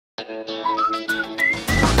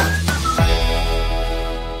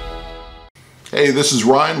Hey, this is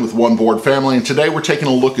Ryan with One Board Family, and today we're taking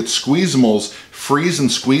a look at Squeezamals' Freeze and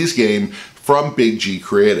Squeeze game from Big G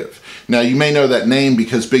Creative. Now, you may know that name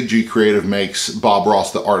because Big G Creative makes Bob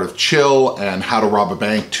Ross, The Art of Chill, and How to Rob a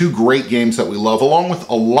Bank, two great games that we love, along with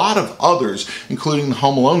a lot of others, including the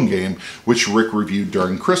Home Alone game, which Rick reviewed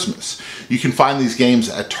during Christmas. You can find these games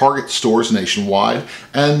at Target stores nationwide,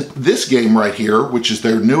 and this game right here, which is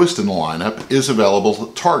their newest in the lineup, is available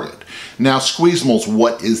at Target. Now, Squeezamals,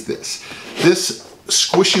 what is this? This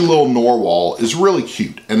squishy little Norwal is really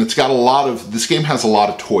cute, and it's got a lot of, this game has a lot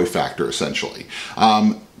of toy factor essentially.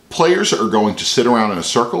 Players are going to sit around in a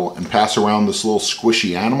circle and pass around this little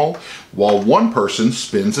squishy animal while one person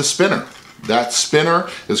spins a spinner. That spinner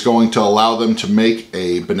is going to allow them to make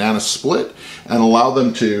a banana split and allow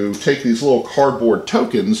them to take these little cardboard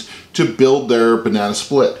tokens to build their banana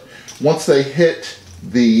split. Once they hit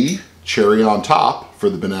the cherry on top for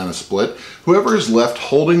the banana split, whoever is left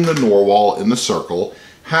holding the Norwal in the circle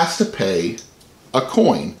has to pay a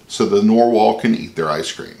coin so the Norwal can eat their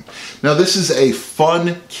ice cream. Now, this is a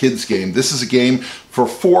fun kids game. This is a game for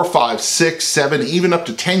 4, 5, 6, 7, even up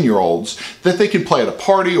to 10-year-olds that they can play at a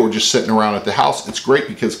party or just sitting around at the house. It's great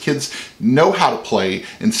because kids know how to play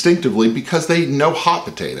instinctively because they know hot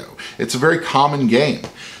potato. It's a very common game.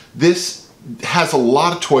 This has a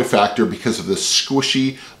lot of toy factor because of this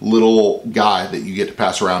squishy little guy that you get to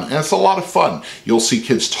pass around, and it's a lot of fun. You'll see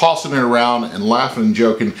kids tossing it around and laughing and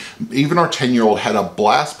joking. Even our 10-year-old had a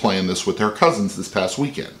blast playing this with her cousins this past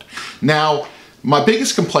weekend. Now, my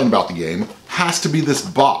biggest complaint about the game has to be this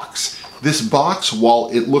box. This box, while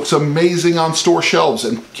it looks amazing on store shelves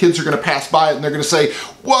and kids are going to pass by it and they're going to say,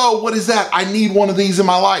 "Whoa, what is that? I need one of these in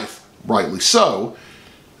my life." Rightly so.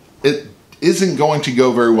 It isn't going to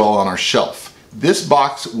go very well on our shelf. This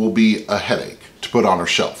box will be a headache to put on our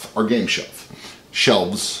shelf, our game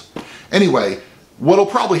shelves. Anyway, what'll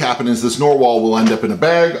probably happen is this Norwal will end up in a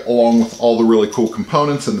bag along with all the really cool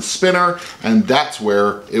components and the spinner, and that's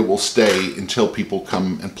where it will stay until people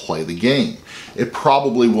come and play the game. It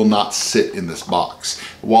probably will not sit in this box.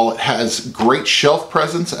 While it has great shelf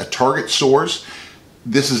presence at Target stores,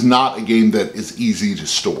 this is not a game that is easy to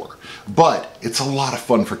store, but it's a lot of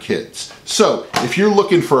fun for kids. So if you're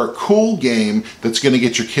looking for a cool game that's going to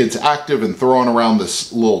get your kids active and throwing around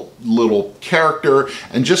this little character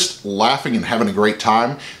and just laughing and having a great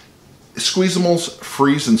time, Squeezamals'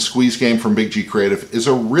 Freeze and Squeeze game from Big G Creative is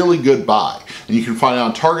a really good buy. And you can find it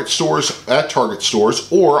on Target stores, at Target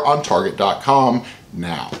stores, or on Target.com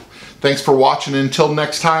now. Thanks for watching, and until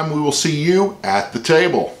next time, we will see you at the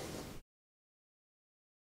table.